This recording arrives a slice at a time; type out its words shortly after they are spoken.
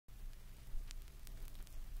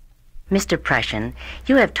Mr. Prussion,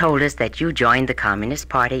 you have told us that you joined the Communist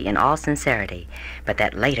Party in all sincerity, but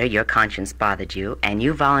that later your conscience bothered you and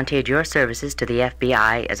you volunteered your services to the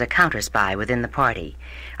FBI as a counter-spy within the party.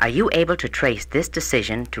 Are you able to trace this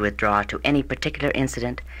decision to withdraw to any particular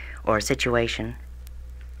incident or situation?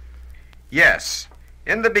 Yes.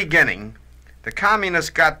 In the beginning, the communists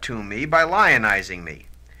got to me by lionizing me.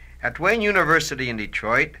 At Wayne University in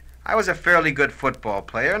Detroit, I was a fairly good football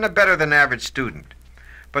player and a better-than-average student.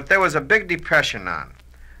 But there was a big depression on.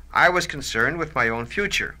 I was concerned with my own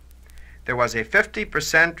future. There was a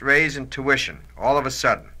 50% raise in tuition, all of a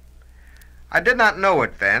sudden. I did not know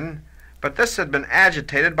it then, but this had been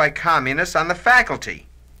agitated by communists on the faculty.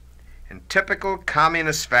 In typical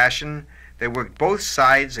communist fashion, they worked both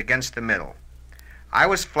sides against the middle. I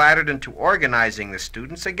was flattered into organizing the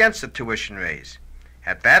students against the tuition raise.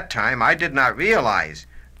 At that time, I did not realize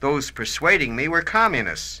those persuading me were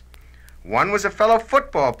communists. One was a fellow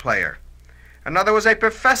football player. Another was a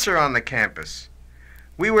professor on the campus.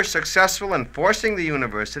 We were successful in forcing the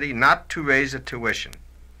university not to raise the tuition.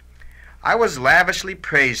 I was lavishly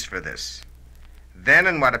praised for this. Then,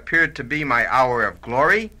 in what appeared to be my hour of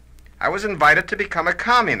glory, I was invited to become a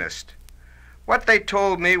communist. What they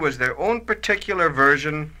told me was their own particular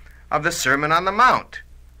version of the Sermon on the Mount.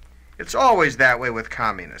 It's always that way with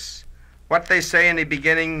communists. What they say in the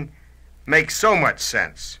beginning makes so much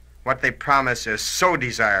sense. What they promise is so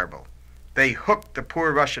desirable. They hooked the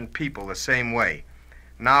poor Russian people the same way.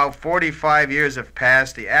 Now, 45 years have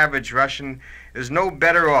passed, the average Russian is no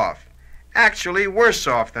better off, actually worse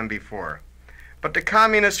off than before. But the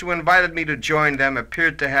communists who invited me to join them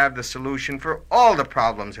appeared to have the solution for all the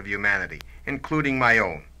problems of humanity, including my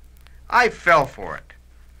own. I fell for it.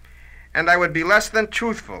 And I would be less than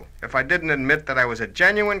truthful if I didn't admit that I was a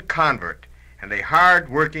genuine convert and a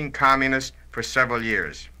hard-working communist for several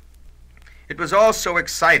years. It was all so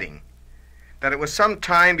exciting that it was some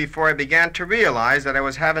time before I began to realize that I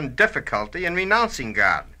was having difficulty in renouncing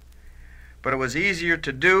God. But it was easier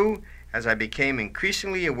to do as I became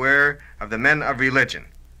increasingly aware of the men of religion,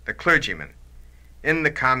 the clergymen, in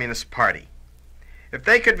the Communist Party. If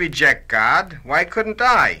they could reject God, why couldn't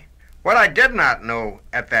I? What I did not know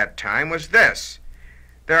at that time was this: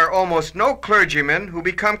 there are almost no clergymen who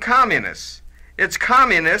become communists. It's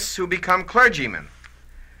communists who become clergymen.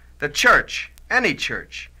 The church, any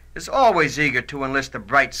church, is always eager to enlist the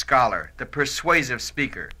bright scholar, the persuasive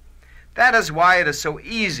speaker. That is why it is so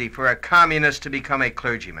easy for a communist to become a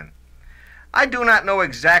clergyman. I do not know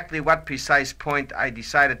exactly what precise point I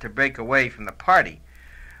decided to break away from the party,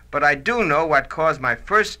 but I do know what caused my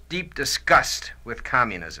first deep disgust with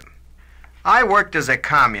communism. I worked as a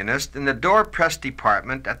communist in the door press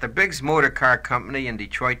department at the Biggs Motor Car Company in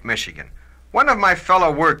Detroit, Michigan. One of my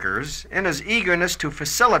fellow workers, in his eagerness to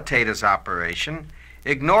facilitate his operation,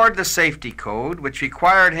 ignored the safety code, which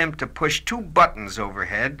required him to push 2 buttons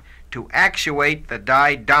overhead to actuate the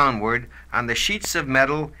die downward on the sheets of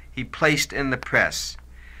metal he placed in the press.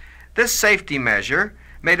 This safety measure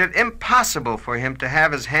made it impossible for him to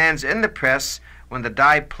have his hands in the press when the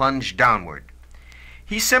die plunged downward.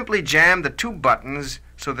 He simply jammed the 2 buttons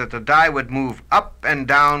so that the die would move up and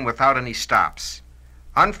down without any stops.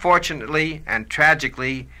 Unfortunately and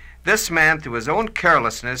tragically, this man, through his own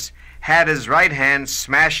carelessness, had his right hand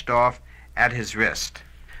smashed off at his wrist.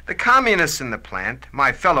 The communists in the plant,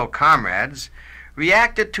 my fellow comrades,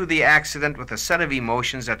 reacted to the accident with a set of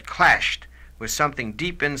emotions that clashed with something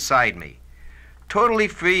deep inside me. Totally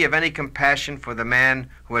free of any compassion for the man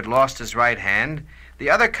who had lost his right hand, the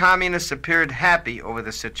other communists appeared happy over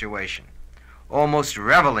the situation, almost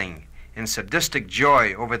reveling in sadistic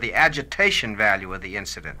joy over the agitation value of the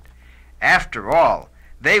incident. After all,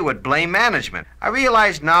 they would blame management. I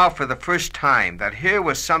realized now for the first time that here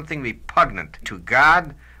was something repugnant to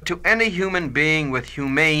God, to any human being with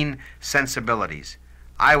humane sensibilities.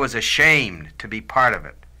 I was ashamed to be part of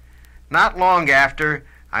it. Not long after,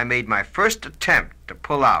 I made my first attempt to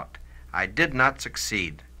pull out. I did not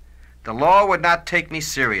succeed. The law would not take me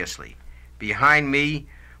seriously. Behind me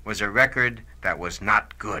was a record that was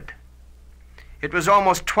not good. It was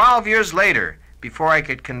almost 12 years later before I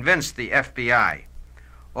could convince the FBI.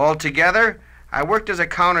 Altogether, I worked as a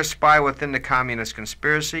counter-spy within the communist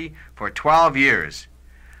conspiracy for 12 years.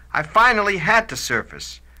 I finally had to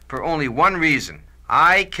surface for only one reason.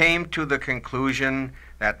 I came to the conclusion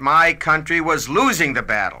that my country was losing the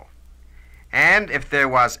battle. And if there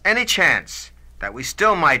was any chance that we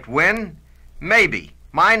still might win, maybe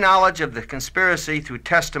my knowledge of the conspiracy through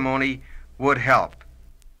testimony would help.